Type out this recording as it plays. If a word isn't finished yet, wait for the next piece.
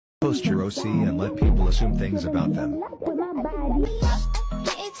Post your OC and let people assume things about them.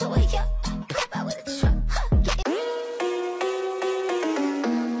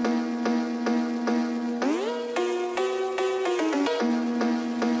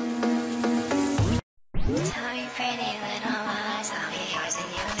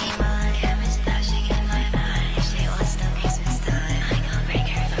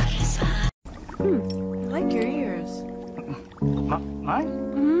 I like your ears. Mine?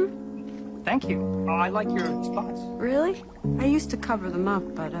 Mm-hmm. Thank you. I like your spots. Really? I used to cover them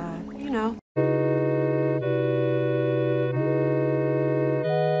up, but, you know.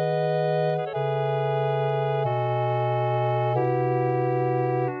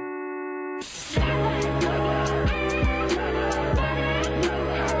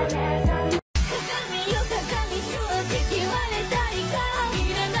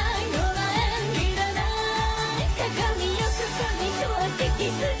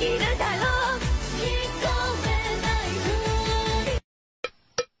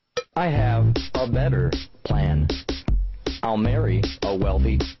 I have a better plan. I'll marry a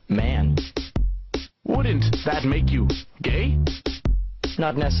wealthy man. Wouldn't that make you gay?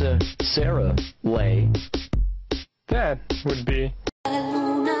 Not necessarily. That would be.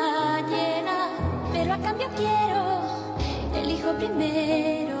 Luna llena, pero a cambio quiero el hijo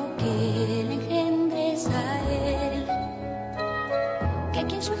primero que le engendres a él. Que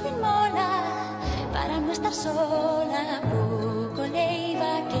quien su inmola para no estar sola, poco le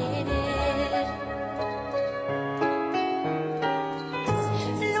iba a querer.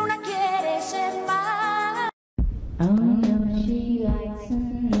 Luna quiere ser más. Oh no, she likes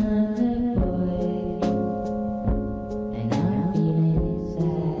another boy, and I'm feeling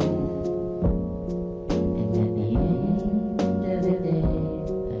sad. And at the end of the day,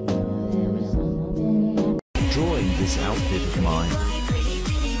 I know there was something. Enjoy this outfit of mine.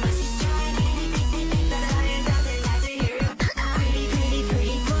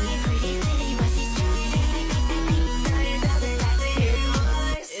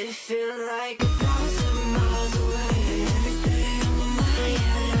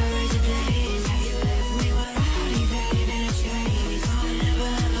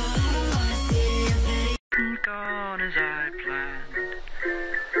 Gone as I planned.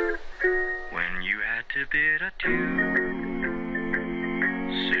 When you had to bid adieu,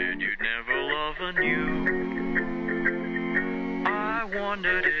 said you'd never love anew. I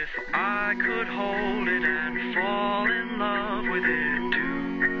wondered if I could hold it and fall in love with it too.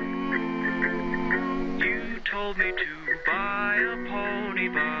 You told me to buy a pony,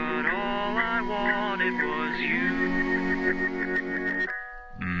 but all I wanted was you.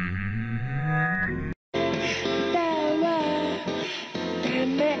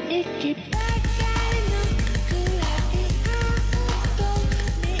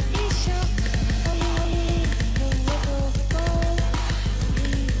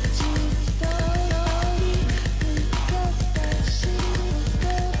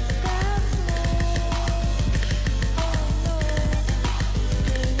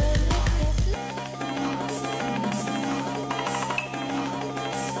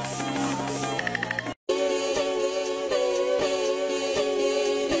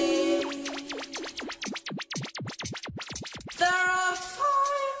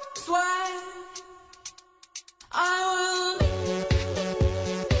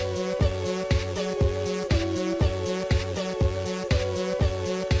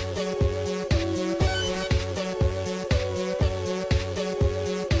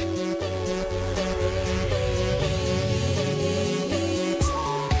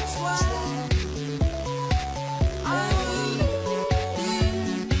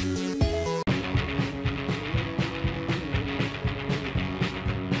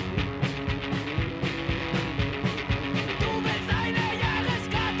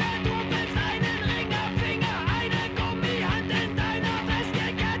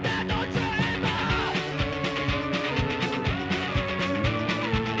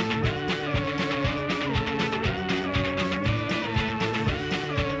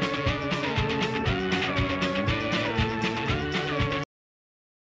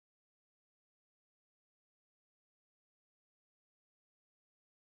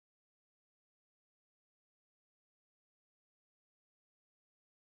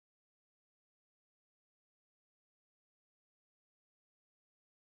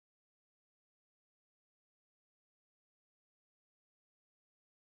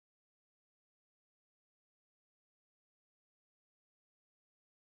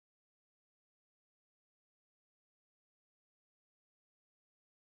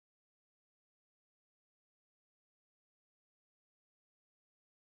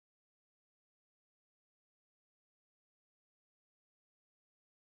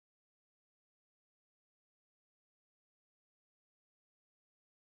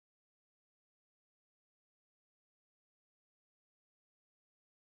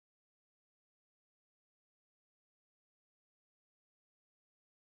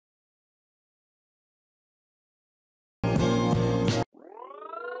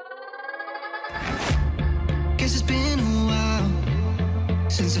 guess it's been a while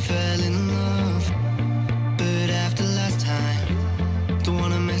since I fell in love. But after last time, don't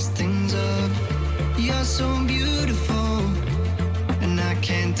wanna mess things up. You're so beautiful, and I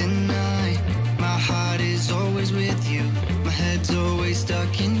can't deny. My heart is always with you, my head's always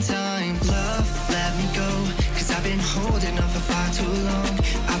stuck in time. Love, let me go, 'cause I've been holding on for far too long.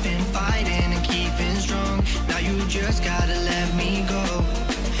 I've been fighting and keeping strong. Now you just gotta let me go.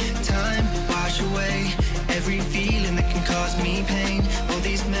 Time, wash away every feeling that can cause me pain. All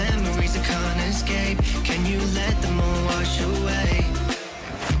these memories I can't escape, can you let them all wash away?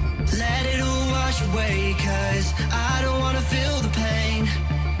 Let it all wash away, 'cause I don't wanna feel the pain.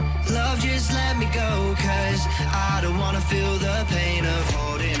 Love, just let me go, 'cause I don't wanna feel the pain of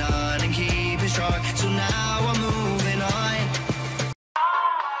holding on and keeping strong. So now I'm moving on.